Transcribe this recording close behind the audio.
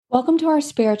Welcome to our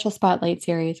Spiritual Spotlight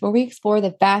series, where we explore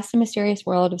the vast and mysterious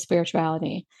world of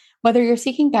spirituality. Whether you're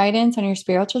seeking guidance on your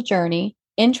spiritual journey,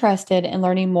 interested in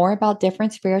learning more about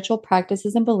different spiritual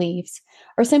practices and beliefs,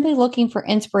 or simply looking for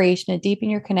inspiration to deepen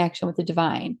your connection with the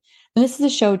divine, then this is a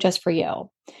show just for you.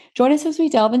 Join us as we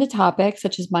delve into topics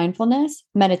such as mindfulness,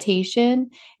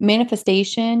 meditation,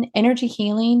 manifestation, energy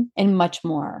healing, and much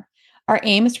more. Our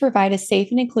aim is to provide a safe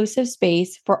and inclusive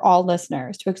space for all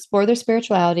listeners to explore their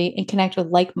spirituality and connect with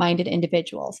like-minded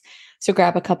individuals. So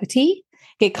grab a cup of tea,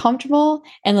 get comfortable,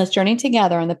 and let's journey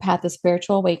together on the path of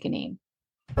spiritual awakening.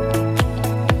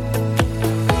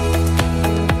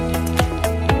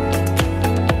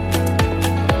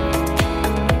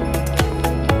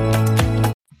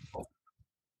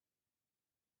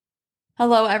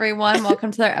 Hello, everyone.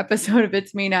 Welcome to our episode of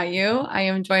It's Me, Not You. I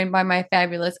am joined by my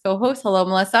fabulous co-host. Hello,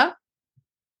 Melissa.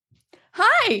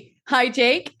 Hi. Hi,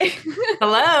 Jake.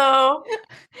 Hello.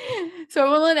 So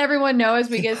we'll let everyone know as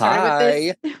we get started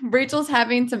with this. Rachel's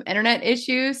having some internet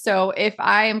issues. So if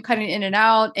I am cutting in and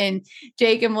out and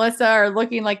Jake and Melissa are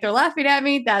looking like they're laughing at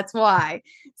me, that's why.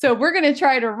 So we're going to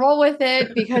try to roll with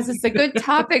it because it's a good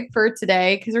topic for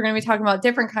today, because we're going to be talking about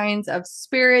different kinds of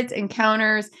spirits,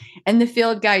 encounters, and the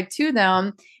field guide to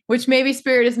them, which maybe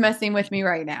spirit is messing with me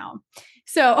right now.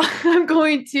 So I'm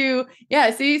going to,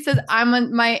 see, he says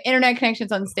my internet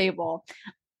connection's unstable.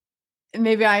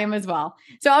 Maybe I am as well.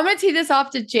 So I'm going to tee this off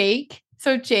to Jake.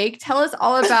 So Jake, tell us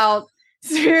all about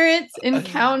spirits,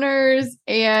 encounters,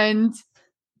 and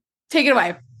take it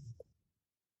away.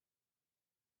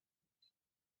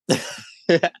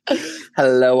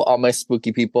 Hello, all my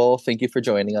spooky people. Thank you for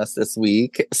joining us this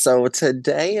week. So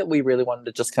today we really wanted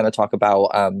to just kind of talk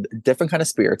about different kind of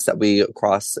spirits that we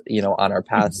cross, on our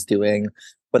paths doing,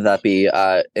 whether that be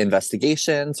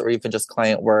investigations or even just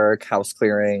client work, house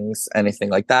clearings, anything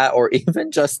like that, or even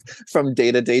just from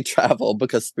day-to-day travel,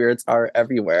 because spirits are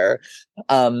everywhere.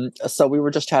 So we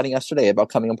were just chatting yesterday about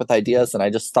coming up with ideas, and I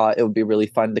just thought it would be really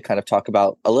fun to kind of talk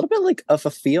about a little bit like of a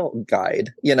field guide,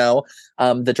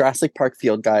 the Jurassic Park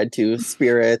field guide to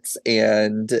spirits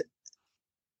and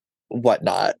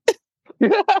whatnot.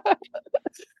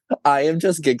 I am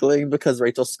just giggling because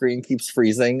Rachel's screen keeps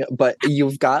freezing, but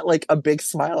you've got like a big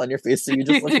smile on your face, so you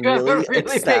just look really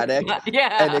ecstatic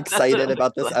and excited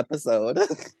about this episode.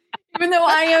 Even though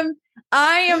I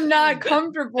am not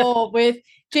comfortable with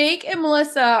Jake and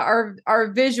Melissa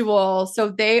are visual, so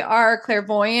they are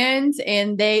clairvoyant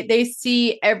and they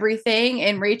see everything.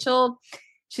 And Rachel,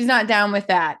 she's not down with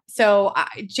that. So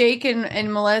Jake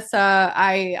and Melissa,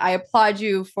 I applaud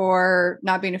you for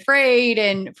not being afraid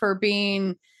and for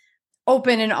being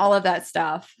open and all of that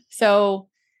stuff. So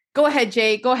go ahead,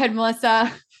 Jake. Go ahead,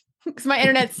 Melissa, because my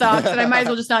internet sucks and I might as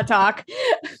well just not talk.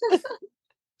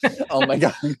 Oh my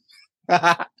God.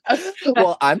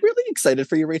 Well, I'm really excited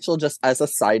for you, Rachel, just as a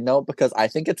side note, because I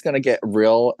think it's going to get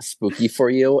real spooky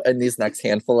for you in these next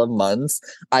handful of months.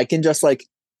 I can just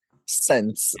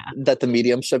sense that the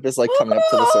mediumship is coming up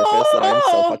to the surface, and I'm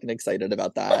so fucking excited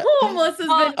about that. Melissa's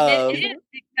it is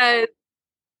because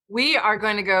we are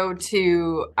going to go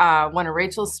to one of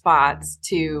Rachel's spots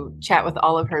to chat with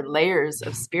all of her layers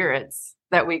of spirits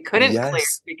that we couldn't clear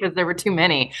because there were too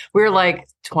many. We were like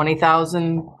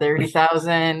 20,000,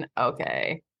 30,000.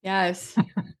 Okay. Yes.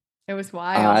 It was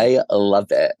wild. I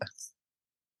love it.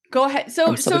 Go ahead.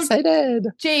 I'm so excited.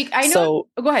 Jake, I know.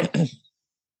 Go ahead.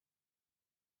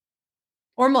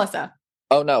 Or Melissa.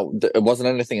 Oh, no. It wasn't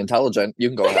anything intelligent. You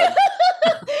can go ahead.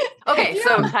 Okay,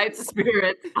 so types of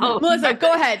spirits. Melissa,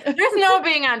 go ahead. There's no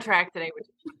being on track today.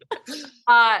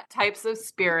 Types of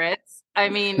spirits. I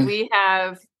mean, we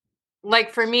have,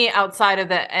 for me, outside of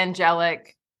the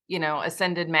angelic,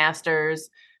 ascended masters,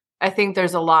 I think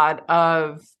there's a lot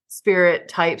of spirit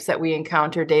types that we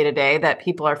encounter day to day that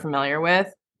people are familiar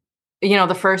with.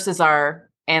 The first is our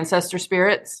ancestor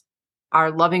spirits,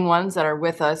 our loving ones that are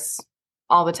with us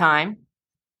all the time.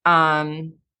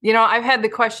 I've had the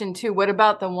question too, what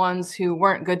about the ones who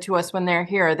weren't good to us when they're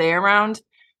here? Are they around?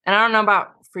 And I don't know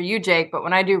about for you, Jake, but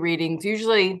when I do readings,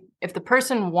 usually if the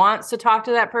person wants to talk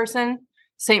to that person,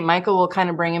 St. Michael will kind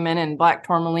of bring him in black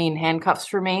tourmaline handcuffs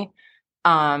for me.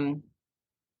 And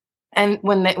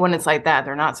when it's like that,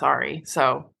 they're not sorry.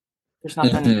 So there's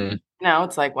nothing,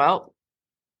 it's like, well,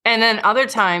 and then other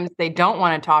times they don't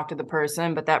want to talk to the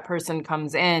person, but that person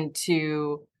comes in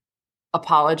to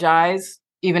apologize,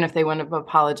 even if they wouldn't have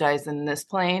apologized in this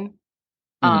plane.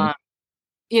 And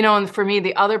for me,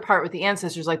 the other part with the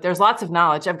ancestors, there's lots of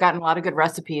knowledge. I've gotten a lot of good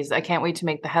recipes. I can't wait to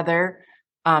make the heather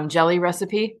jelly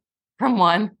recipe from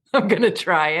one. I'm going to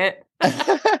try it.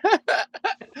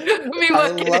 mean,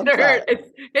 what can it hurt?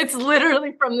 It's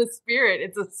literally from the spirit.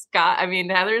 It's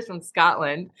Heather's from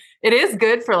Scotland. It is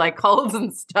good for like colds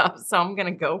and stuff, so I'm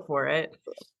gonna go for it.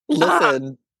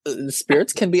 Listen,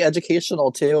 spirits can be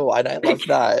educational too, and I love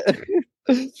that.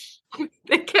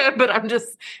 They can, but and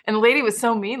the lady was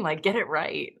so mean, like, get it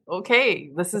right.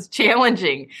 Okay, this is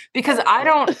challenging because I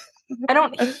don't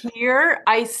hear,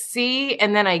 I see,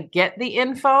 and then I get the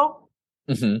info.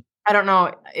 Mm-hmm. I don't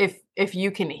know if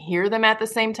you can hear them at the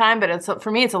same time, but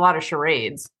for me, it's a lot of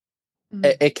charades.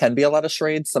 It can be a lot of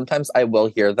charades. Sometimes I will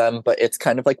hear them, but it's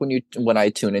kind of like when I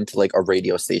tune into like a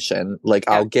radio station, like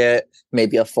I'll get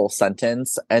maybe a full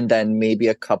sentence and then maybe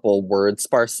a couple words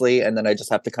sparsely. And then I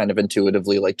just have to kind of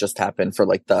intuitively like just tap in for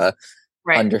like the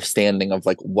understanding of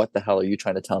like, what the hell are you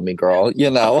trying to tell me, girl?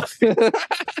 You know?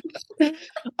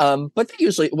 But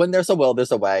usually when there's a will,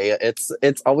 there's a way.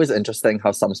 It's always interesting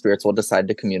how some spirits will decide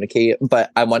to communicate.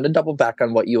 But I want to double back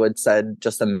on what you had said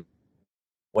just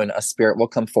when a spirit will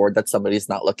come forward that somebody's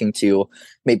not looking to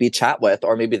maybe chat with,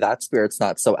 or maybe that spirit's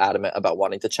not so adamant about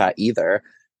wanting to chat either.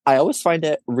 I always find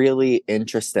it really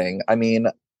interesting. I mean,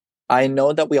 I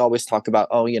know that we always talk about,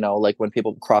 like when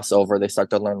people cross over, they start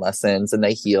to learn lessons and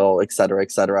they heal, et cetera,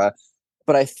 et cetera.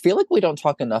 But I feel like we don't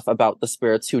talk enough about the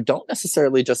spirits who don't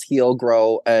necessarily just heal,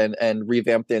 grow, and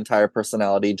revamp the entire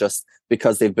personality just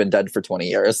because they've been dead for 20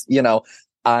 years. You know,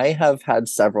 I have had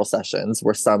several sessions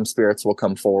where some spirits will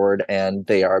come forward and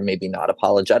they are maybe not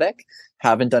apologetic,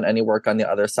 haven't done any work on the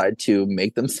other side to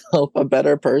make themselves a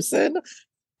better person.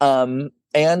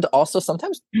 And also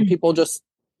sometimes people just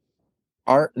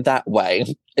aren't that way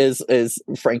is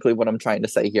frankly what I'm trying to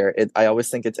say here. I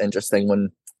always think it's interesting when,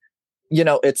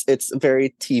 it's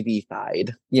very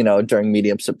TV-fied, during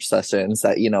mediumship sessions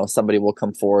that, somebody will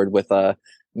come forward with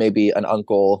maybe an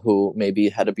uncle who maybe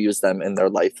had abused them in their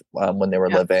life when they were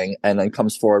living, and then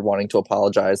comes forward wanting to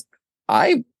apologize.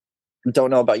 I don't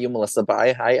know about you, Melissa, but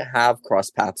I have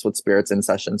crossed paths with spirits in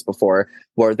sessions before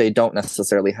where they don't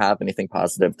necessarily have anything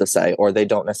positive to say, or they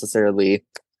don't necessarily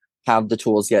have the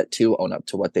tools yet to own up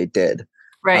to what they did.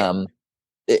 Right.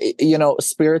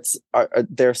 Spirits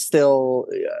they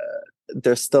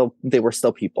were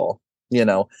still people,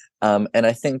 and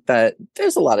I think that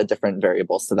there's a lot of different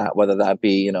variables to that, whether that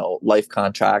be, life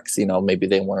contracts, maybe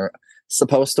they weren't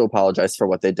supposed to apologize for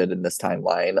what they did in this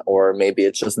timeline, or maybe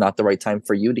it's just not the right time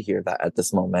for you to hear that at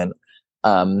this moment.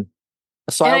 So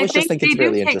I always just think it's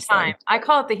really interesting. Time. I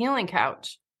call it the healing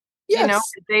couch. Yes.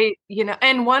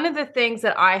 And one of the things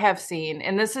that I have seen,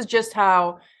 and this is just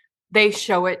how they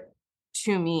show it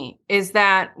to me, is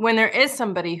that when there is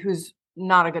somebody who's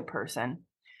not a good person,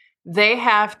 they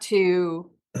have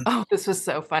to, this was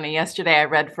so funny. Yesterday I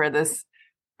read for this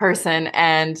person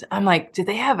and I'm like, do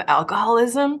they have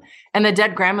alcoholism? And the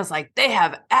dead grandma's like, they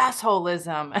have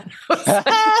assholism. And I was like,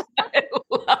 I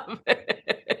love it.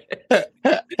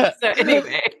 So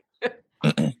anyway,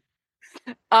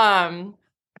 I don't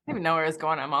even know where it's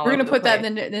going. We're going to put that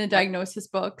in the diagnosis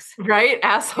books. Right?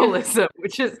 Assholism,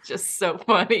 which is just so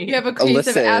funny. You have a case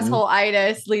of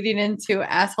asshole-itis leading into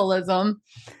assholism.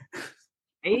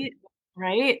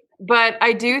 Right. But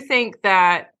I do think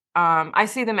that I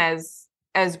see them as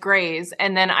grays.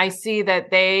 And then I see that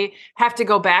they have to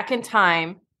go back in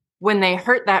time when they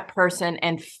hurt that person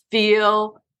and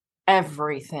feel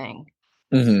everything.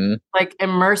 Mm-hmm. Like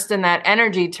immersed in that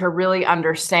energy to really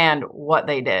understand what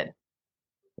they did.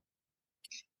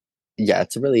 Yeah,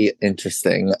 it's a really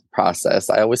interesting process.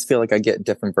 I always feel like I get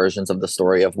different versions of the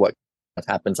story of what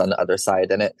happens on the other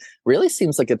side. And it really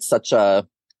seems like it's such a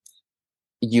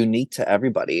unique to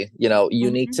everybody,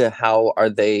 unique mm-hmm. to how are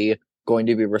they going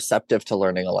to be receptive to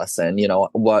learning a lesson?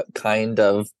 What kind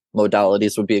of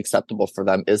modalities would be acceptable for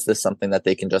them? Is this something that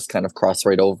they can just kind of cross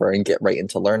right over and get right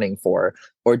into learning for?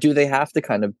 Or do they have to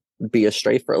kind of be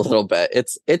astray for a little bit?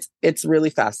 It's really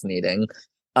fascinating.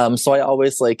 So I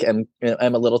always I'm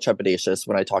a little trepidatious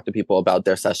when I talk to people about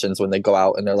their sessions when they go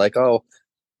out and they're like, oh,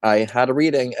 I had a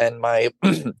reading and my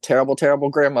terrible, terrible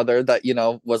grandmother that,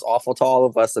 was awful to all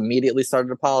of us immediately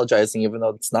started apologizing, even though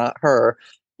it's not her.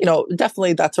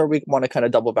 Definitely that's where we want to kind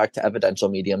of double back to evidential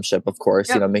mediumship, of course,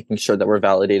 yep. Making sure that we're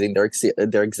validating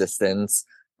their existence,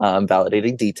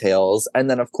 validating details. And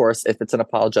then, of course, if it's an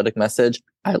apologetic message,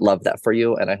 I love that for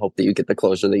you. And I hope that you get the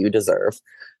closure that you deserve.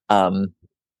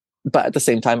 But at the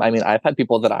same time, I mean, I've had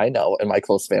people that I know in my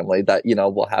close family that,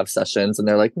 will have sessions and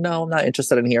they're like, no, I'm not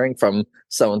interested in hearing from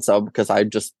so-and-so because I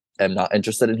just am not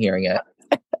interested in hearing it.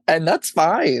 And that's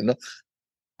fine.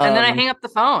 And then I hang up the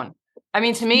phone. I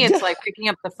mean, to me, it's like picking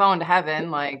up the phone to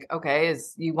heaven. Like, okay,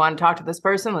 you want to talk to this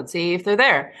person? Let's see if they're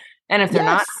there. And if they're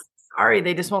not, sorry,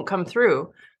 they just won't come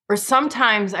through. Or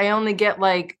sometimes I only get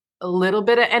like a little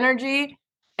bit of energy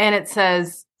and it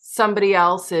says somebody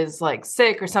else is like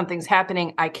sick or something's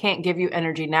happening, I can't give you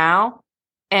energy now.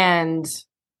 And,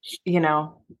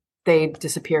 they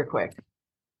disappear quick.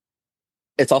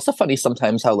 It's also funny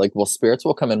sometimes how spirits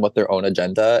will come in with their own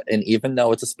agenda, and even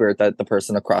though it's a spirit that the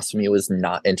person across from you is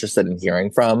not interested in hearing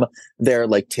from, they're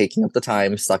taking up the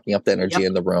time, sucking up the energy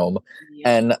in the room. Yep.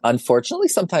 And unfortunately,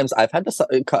 sometimes I've had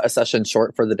to cut a session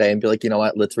short for the day and be like, you know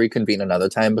what, let's reconvene another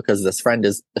time, because this friend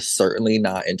is certainly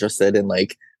not interested in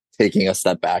taking a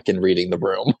step back and reading the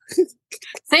room.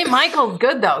 St. Michael's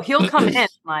good though. He'll come in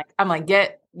I'm like,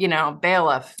 get,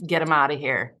 bailiff, get him out of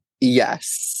here.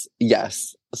 Yes.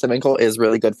 St. Michael is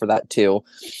really good for that too.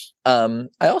 I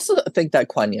also think that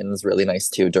Kuan Yin is really nice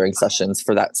too during sessions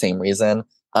for that same reason,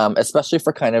 especially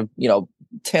for kind of,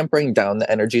 tampering down the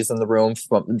energies in the room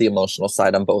from the emotional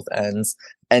side on both ends,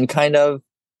 and kind of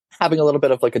having a little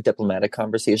bit of a diplomatic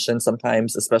conversation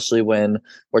sometimes, especially when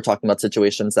we're talking about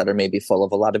situations that are maybe full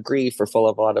of a lot of grief or full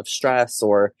of a lot of stress,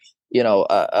 or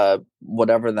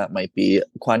whatever that might be.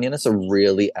 Kuan Yin is a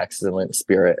really excellent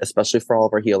spirit, especially for all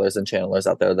of our healers and channelers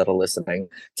out there that are listening,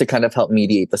 to kind of help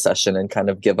mediate the session and kind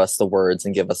of give us the words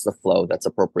and give us the flow that's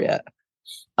appropriate.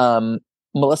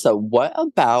 Melissa,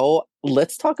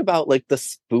 let's talk about the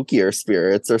spookier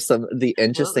spirits or some of the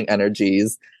interesting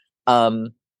energies.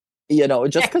 Just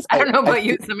because I don't know about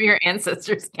you, some of your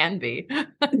ancestors can be.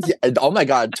 Yeah, oh my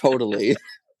God, totally.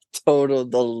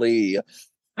 Totally.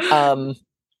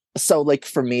 So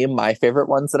for me, my favorite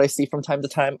ones that I see from time to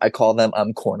time, I call them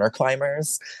corner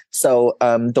climbers. So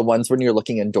the ones when you're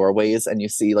looking in doorways and you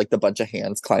see the bunch of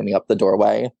hands climbing up the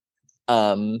doorway.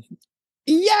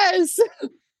 Yes.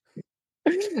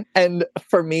 And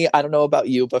for me, I don't know about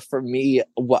you, but for me,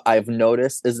 what I've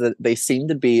noticed is that they seem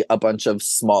to be a bunch of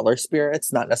smaller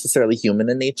spirits, not necessarily human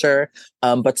in nature,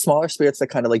 but smaller spirits that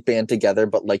kind of band together,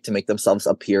 but like to make themselves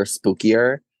appear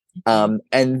spookier.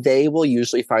 And they will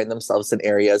usually find themselves in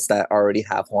areas that already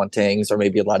have hauntings or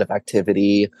maybe a lot of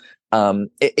activity.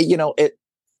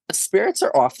 Spirits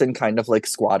are often kind of like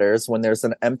squatters. When there's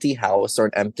an empty house or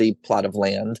an empty plot of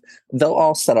land, they'll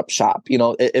all set up shop.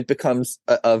 It becomes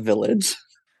a village.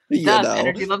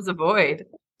 Energy loves a void.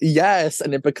 Yes,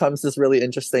 and it becomes this really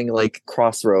interesting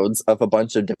crossroads of a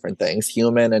bunch of different things,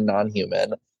 human and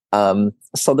non-human.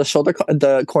 So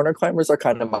the corner climbers are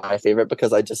kind of my favorite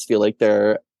because I just feel like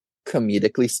they're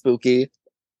comedically spooky.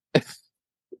 Yeah,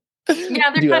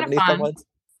 they're kind of fun.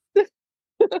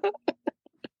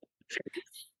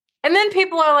 And then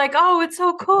people are like, oh, it's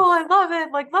so cool. I love it.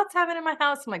 Let's have it in my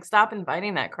house. I'm like, stop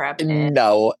inviting that crap in.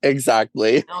 No,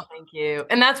 exactly. No, thank you.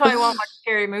 And that's why I won't watch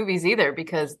scary movies either,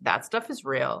 because that stuff is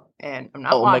real. And I'm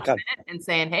not watching it and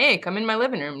saying, hey, come in my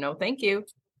living room. No, thank you.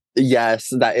 Yes,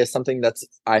 that is something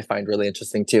I find really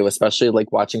interesting too, especially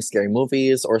watching scary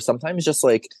movies, or sometimes just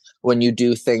when you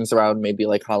do things around maybe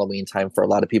Halloween time for a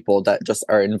lot of people that just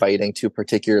are inviting to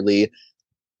particularly,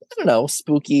 I don't know,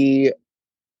 spooky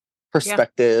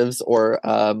perspectives, or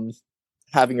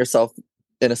having yourself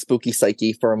in a spooky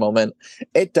psyche for a moment.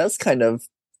 It does kind of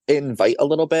invite a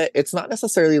little bit. It's not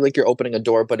necessarily you're opening a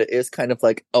door, but it is kind of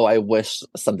oh, I wish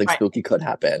something spooky could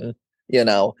happen,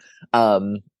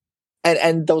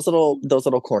 And those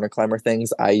little corner climber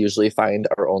things I usually find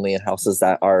are only in houses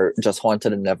that are just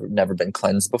haunted and never been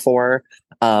cleansed before.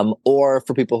 Or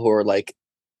for people who are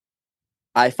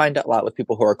I find it a lot with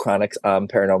people who are chronic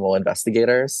paranormal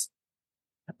investigators,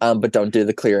 but don't do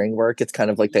the clearing work. It's kind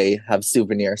of they have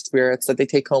souvenir spirits that they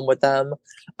take home with them.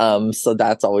 So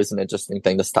that's always an interesting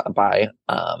thing to stop by.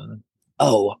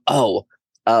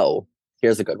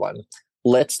 Here's a good one.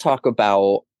 Let's talk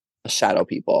about shadow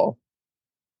people.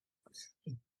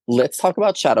 Let's talk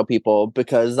about shadow people,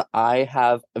 because I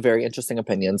have very interesting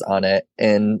opinions on it.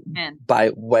 And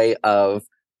by way of,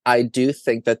 I do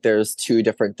think that there's two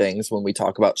different things when we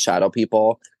talk about shadow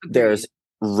people. Agreed. There's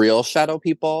real shadow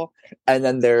people, and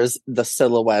then there's the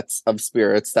silhouettes of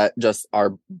spirits that just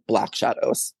are black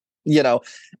shadows.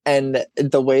 And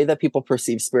the way that people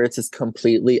perceive spirits is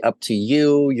completely up to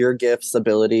you, your gifts,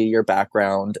 ability, your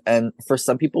background. And for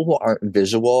some people who aren't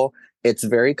visual, it's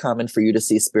very common for you to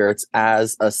see spirits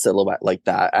as a silhouette like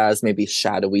that, as maybe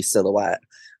shadowy silhouette,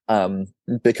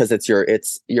 because it's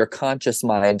your conscious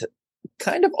mind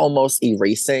kind of almost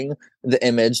erasing the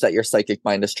image that your psychic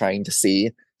mind is trying to see.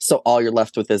 So all you're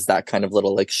left with is that kind of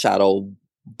little shadow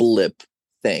blip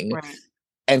thing. Right.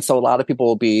 And so a lot of people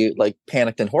will be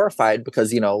panicked and horrified because,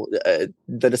 the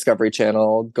Discovery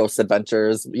Channel, Ghost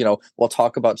Adventures, will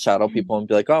talk about shadow people and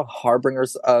be like, oh,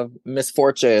 harbingers of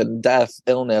misfortune, death,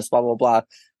 illness, blah, blah, blah.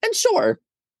 And sure,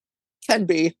 can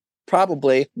be,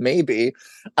 probably, maybe.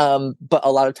 But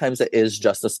a lot of times it is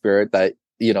just a spirit that,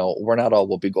 we're not all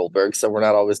Whoopi Goldberg, so we're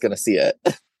not always going to see it.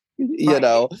 you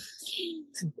know?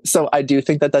 So I do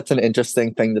think that that's an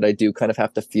interesting thing that I do kind of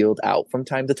have to field out from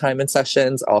time to time in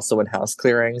sessions, also in house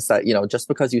clearings, that, just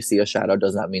because you see a shadow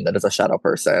does not mean that it's a shadow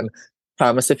person.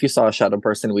 Promise if you saw a shadow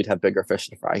person, we'd have bigger fish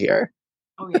to fry here.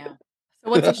 Oh, yeah. So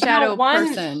what's a shadow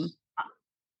person?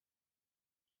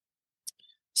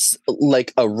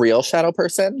 Like a real shadow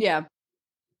person? Yeah.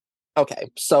 Okay.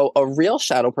 So a real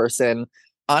shadow person,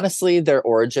 honestly, their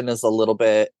origin is a little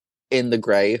bit in the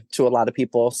gray to a lot of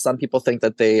people. Some people think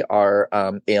that they are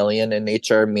alien in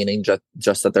nature, meaning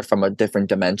just that they're from a different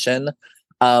dimension.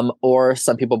 Or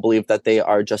some people believe that they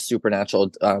are just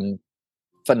supernatural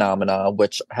phenomena,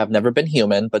 which have never been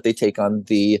human, but they take on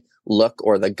the look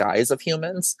or the guise of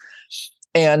humans.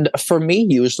 And for me,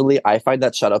 usually I find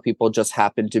that shadow people just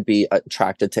happen to be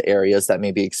attracted to areas that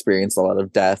maybe experience a lot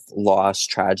of death, loss,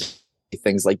 tragedy,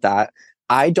 things like that.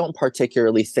 I don't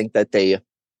particularly think that they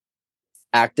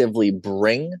actively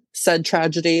bring said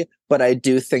tragedy, but I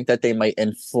do think that they might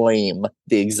inflame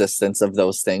the existence of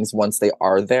those things once they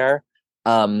are there.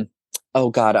 Oh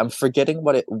God, I'm forgetting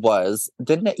what it was.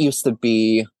 Didn't it used to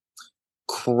be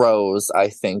crows, I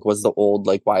think, was the old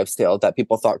like wives' tale that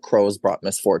people thought crows brought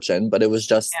misfortune, but it was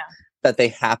just that they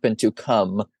happened to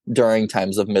come during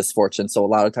times of misfortune. So a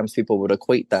lot of times people would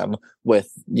equate them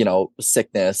with,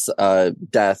 sickness,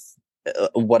 death,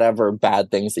 whatever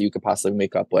bad things that you could possibly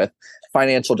make up with,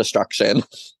 financial destruction,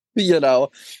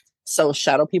 So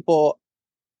shadow people,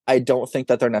 I don't think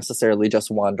that they're necessarily just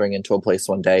wandering into a place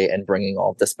one day and bringing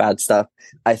all of this bad stuff.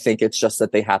 I think it's just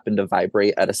that they happen to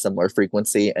vibrate at a similar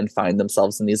frequency and find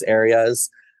themselves in these areas.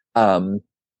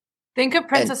 Think of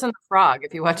Princess and the Frog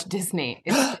if you watch Disney.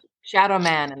 It's Shadow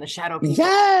Man and the Shadow People.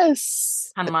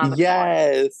 Yes.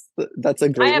 Yes. That's a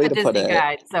great way to put it. I have a Disney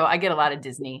guide, so I get a lot of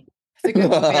Disney. It's a good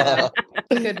movie.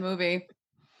 It's a good movie.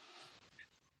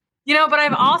 But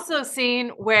I've also seen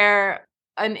where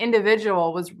an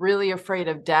individual was really afraid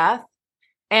of death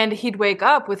and he'd wake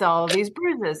up with all of these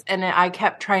bruises, and I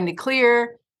kept trying to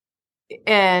clear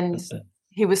and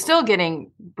he was still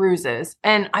getting bruises,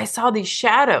 and I saw these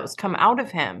shadows come out of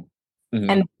him,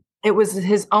 and it was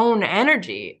his own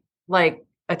energy like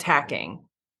attacking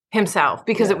himself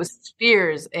because it was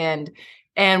fears. And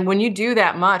when you do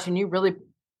that much and you really,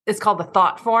 it's called the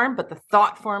thought form, but the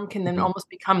thought form can then almost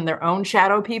become their own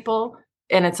shadow people,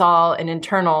 and it's all an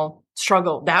internal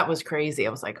struggle. That was crazy. I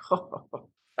was like,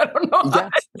 I don't know how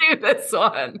to do this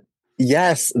one.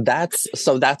 Yes, that's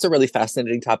a really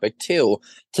fascinating topic too,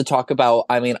 to talk about.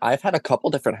 I mean, I've had a couple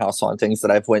different house hauntings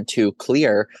that I've went to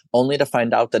clear only to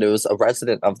find out that it was a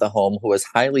resident of the home who is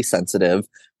highly sensitive,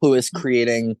 who is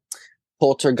creating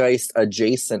poltergeist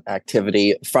adjacent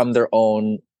activity from their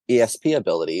own ESP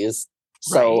abilities.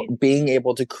 So being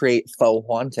able to create faux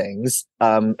hauntings,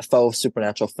 faux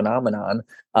supernatural phenomenon,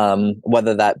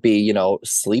 whether that be,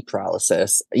 sleep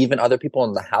paralysis, even other people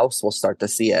in the house will start to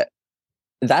see it.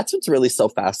 That's what's really so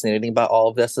fascinating about all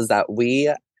of this, is that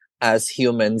we as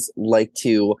humans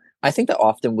I think that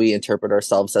often we interpret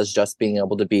ourselves as just being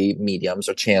able to be mediums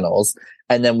or channels.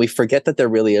 And then we forget that there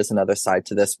really is another side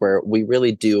to this where we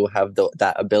really do have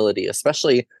that ability,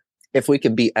 especially if we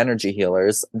could be energy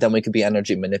healers, then we could be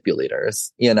energy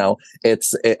manipulators.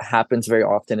 It happens very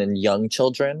often in young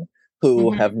children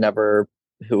who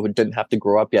who didn't have to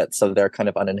grow up yet. So they're kind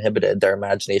of uninhibited. Their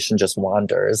imagination just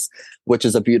wanders, which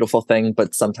is a beautiful thing.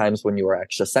 But sometimes when you are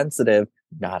extra sensitive,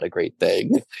 not a great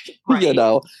thing,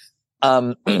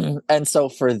 and so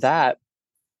for that,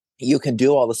 you can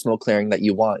do all the smoke clearing that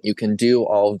you want. You can do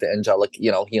all of the angelic,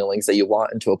 healings that you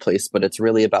want into a place, but it's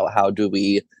really about how do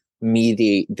we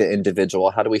mediate the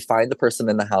individual? How do we find the person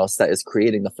in the house that is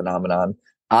creating the phenomenon?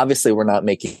 Obviously, we're not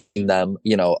making them,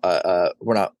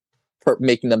 we're not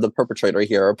making them the perpetrator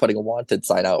here or putting a wanted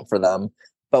sign out for them,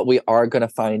 but we are going to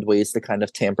find ways to kind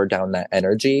of tamper down that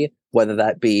energy, whether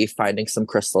that be finding some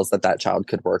crystals that child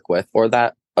could work with or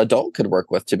that adult could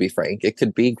work with, to be frank. It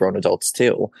could be grown adults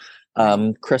too.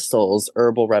 Crystals,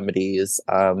 herbal remedies,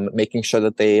 making sure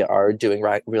that they are doing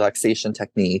relaxation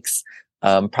techniques,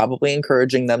 probably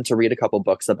encouraging them to read a couple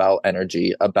books about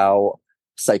energy, about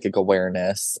psychic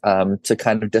awareness, to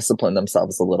kind of discipline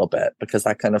themselves a little bit, because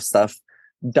that kind of stuff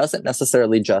doesn't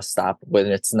necessarily just stop when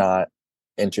it's not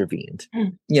intervened,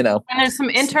 And there's some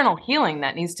internal healing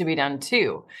that needs to be done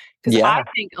too. Because I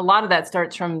think a lot of that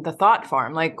starts from the thought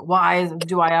form. Like, why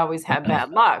do I always have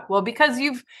bad luck? Well, because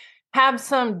you've have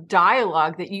some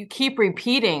dialogue that you keep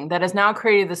repeating that has now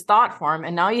created this thought form.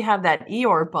 And now you have that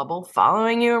Eeyore bubble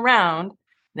following you around.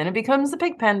 Then it becomes the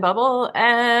Pigpen bubble.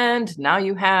 And now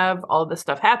you have all this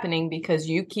stuff happening because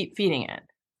you keep feeding it.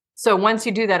 So once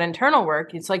you do that internal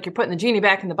work, it's like you're putting the genie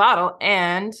back in the bottle,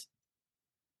 and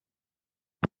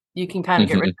you can kind of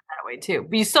get rid of way too.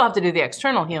 But you still have to do the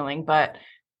external healing, but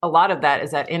a lot of that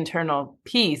is that internal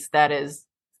piece that is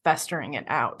festering it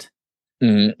out.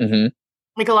 Mm-hmm.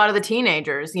 Like a lot of the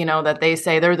teenagers, that they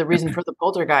say they're the reason for the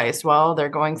poltergeist. Well, they're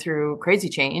going through crazy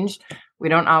change. We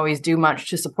don't always do much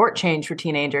to support change for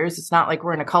teenagers. It's not like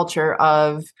we're in a culture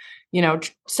of,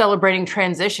 celebrating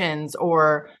transitions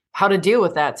or how to deal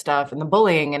with that stuff and the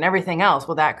bullying and everything else.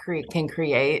 Well, that can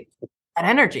create an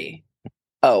energy.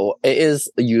 Oh, it is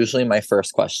usually my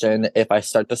first question. If I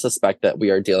start to suspect that we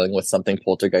are dealing with something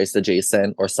poltergeist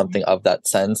adjacent or something of that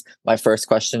sense, my first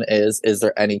question is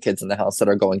there any kids in the house that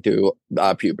are going through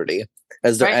puberty?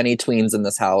 Is there any tweens in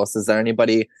this house? Is there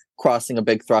anybody crossing a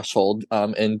big threshold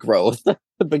in growth?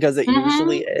 Because it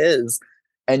usually is.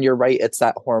 And you're right, it's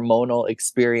that hormonal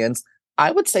experience.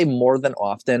 I would say more than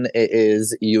often it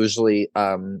is usually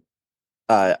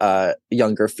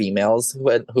younger females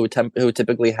who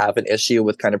typically have an issue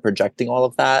with kind of projecting all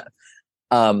of that.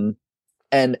 And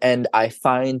I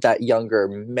find that younger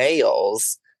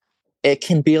males, it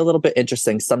can be a little bit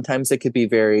interesting. Sometimes it could be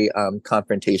very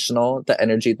confrontational, the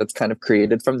energy that's kind of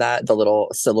created from that, the little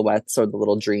silhouettes or the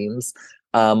little dreams.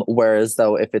 Whereas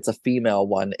though, if it's a female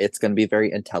one, it's going to be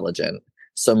very intelligent.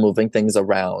 So moving things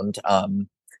around,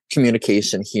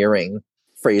 communication, hearing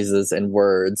phrases and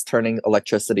words, turning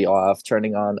electricity off,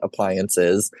 turning on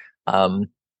appliances. And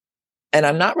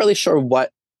I'm not really sure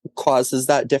what causes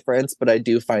that difference, but I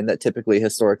do find that typically,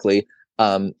 historically,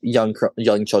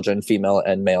 young children, female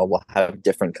and male, will have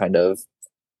different kind of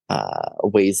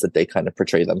ways that they kind of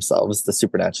portray themselves, the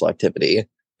supernatural activity.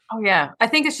 Oh yeah. I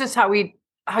think it's just how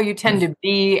you tend to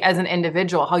be as an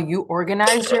individual, how you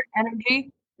organize your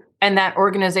energy. And that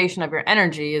organization of your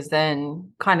energy is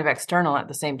then kind of external at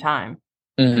the same time.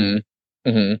 Mm-hmm.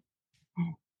 Mm-hmm.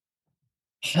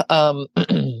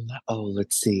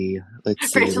 Let's see.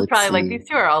 Rachel's probably like, these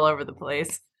two are all over the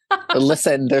place.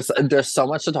 Listen, there's so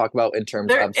much to talk about in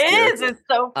terms of spirits. It's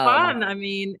so fun. I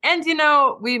mean, and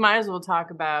we might as well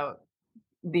talk about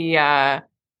the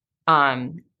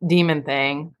demon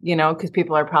thing, because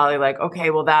people are probably like,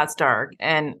 okay, well, that's dark.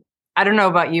 And I don't know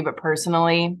about you, but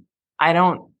personally, I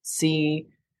don't see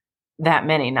that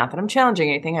many. Not that I'm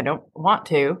challenging anything, I don't want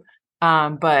to.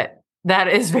 But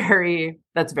that's very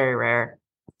rare.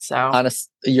 So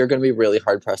honest, you're going to be really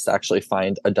hard pressed to actually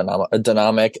find a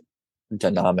dynamic.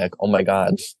 Oh my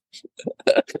God.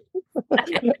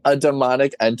 A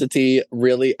demonic entity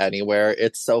really anywhere.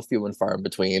 It's so few and far in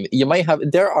between.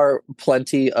 There are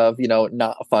plenty of,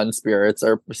 not fun spirits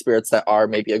or spirits that are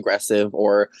maybe aggressive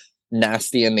or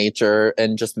nasty in nature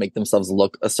and just make themselves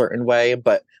look a certain way.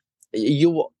 But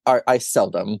I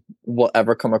seldom will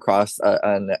ever come across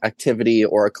an activity,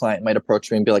 or a client might approach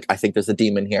me and be like, I think there's a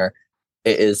demon here.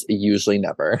 It is usually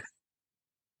never,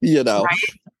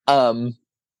 right?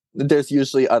 There's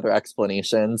usually other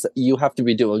explanations. You have to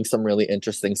be doing some really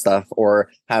interesting stuff or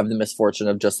have the misfortune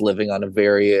of just living on a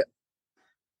very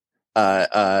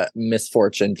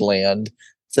misfortuned land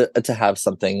to have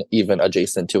something even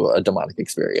adjacent to a demonic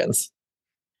experience.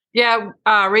 Yeah,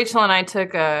 Rachel and I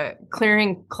took a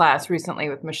clearing class recently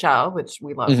with Michelle, which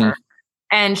we love her.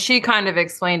 And she kind of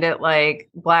explained it like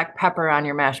black pepper on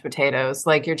your mashed potatoes.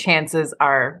 Like your chances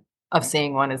are of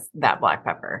seeing one is that black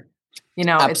pepper.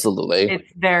 Absolutely. It's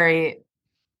very,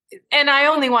 and I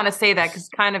only want to say that because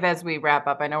kind of as we wrap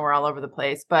up, I know we're all over the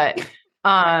place, but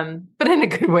in a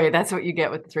good way. That's what you get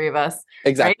with the three of us.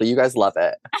 Exactly. Right? You guys love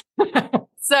it.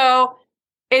 So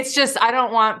it's just, I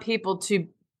don't want people to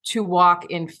walk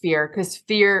in fear, because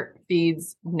fear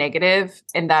feeds negative.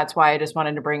 And that's why I just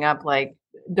wanted to bring up, like,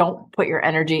 don't put your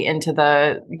energy into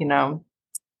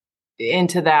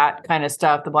into that kind of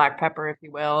stuff, the black pepper, if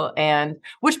you will, and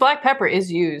which black pepper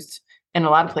is used in a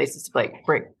lot of places to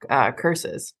break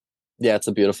curses. Yeah, it's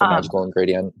a beautiful magical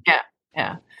ingredient.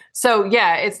 Yeah. So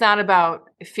yeah, it's not about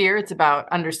fear; it's about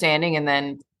understanding, and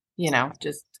then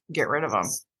just get rid of them.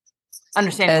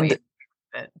 Understanding.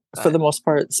 For the most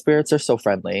part, spirits are so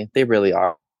friendly; they really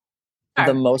are.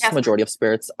 The majority of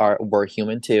spirits were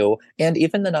human too, and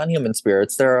even the non-human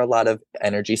spirits. There are a lot of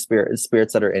energy spirits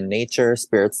that are in nature,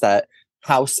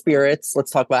 house spirits.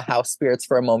 Let's talk about house spirits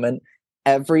for a moment.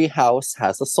 Every house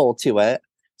has a soul to it.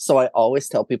 So I always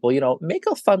tell people, make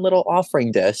a fun little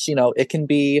offering dish. It can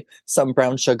be some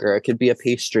brown sugar. It could be a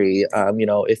pastry.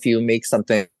 If you make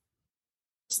something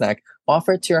snack,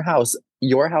 offer it to your house.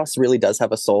 Your house really does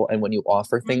have a soul. And when you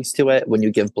offer things to it, when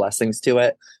you give blessings to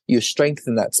it, you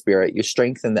strengthen that spirit, you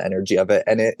strengthen the energy of it.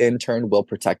 And it in turn will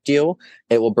protect you.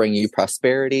 It will bring you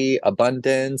prosperity,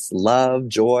 abundance, love,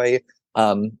 joy.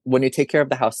 When you take care of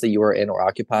the house that you are in or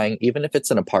occupying, even if it's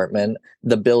an apartment,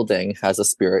 the building has a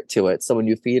spirit to it. So when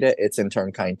you feed it, it's in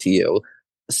turn kind to you.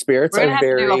 spirits We're gonna are have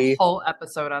to do very. a whole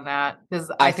episode on that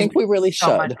because I think we really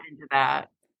so much should. into that.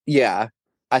 Yeah,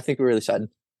 I think we really should.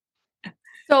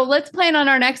 So let's plan on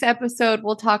our next episode.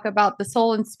 We'll talk about the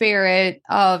soul and spirit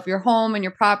of your home and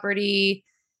your property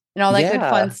and all that good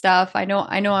fun stuff. I know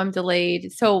I'm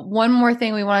delayed. So one more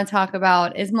thing we want to talk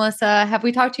about is, Melissa, have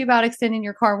we talked to you about extending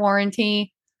your car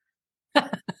warranty?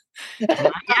 Not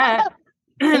yet.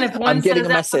 And if one says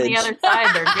that from the other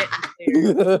side, they're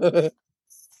getting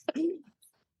scared.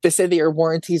 They say that your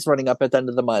warranty's running up at the end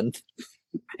of the month.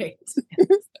 Right.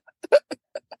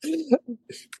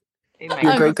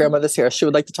 Your great grandmother's here. She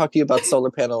would like to talk to you about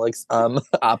solar panel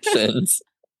options.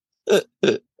 Let's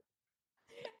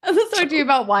talk to you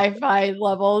about Wi-Fi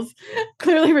levels.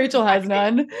 Clearly, Rachel has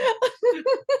none.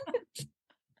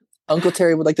 Uncle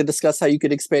Terry would like to discuss how you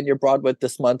could expand your broadwidth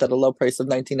this month at a low price of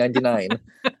 $19.99.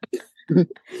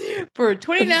 For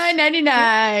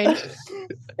 $29.99.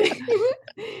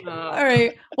 All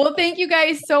right. Well, thank you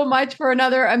guys so much for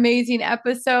another amazing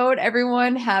episode.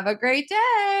 Everyone, have a great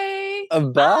day.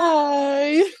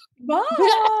 Bye.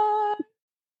 Bye.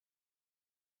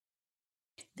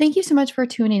 Thank you so much for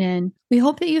tuning in. We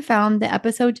hope that you found the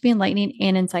episode to be enlightening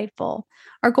and insightful.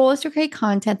 Our goal is to create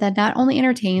content that not only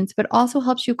entertains, but also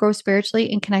helps you grow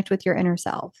spiritually and connect with your inner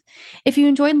self. If you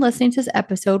enjoyed listening to this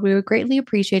episode, we would greatly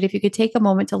appreciate if you could take a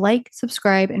moment to like,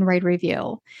 subscribe, and write a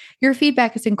review. Your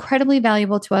feedback is incredibly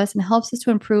valuable to us and helps us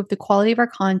to improve the quality of our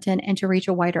content and to reach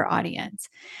a wider audience.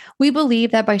 We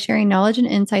believe that by sharing knowledge and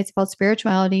insights about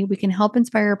spirituality, we can help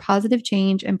inspire positive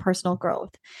change and personal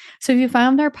growth. So if you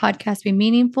found our podcast to be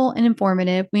meaningful and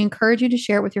informative, we encourage you to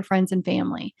share it with your friends and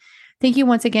family. Thank you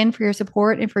once again for your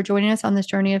support and for joining us on this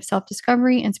journey of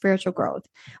self-discovery and spiritual growth.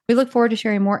 We look forward to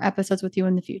sharing more episodes with you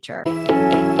in the future.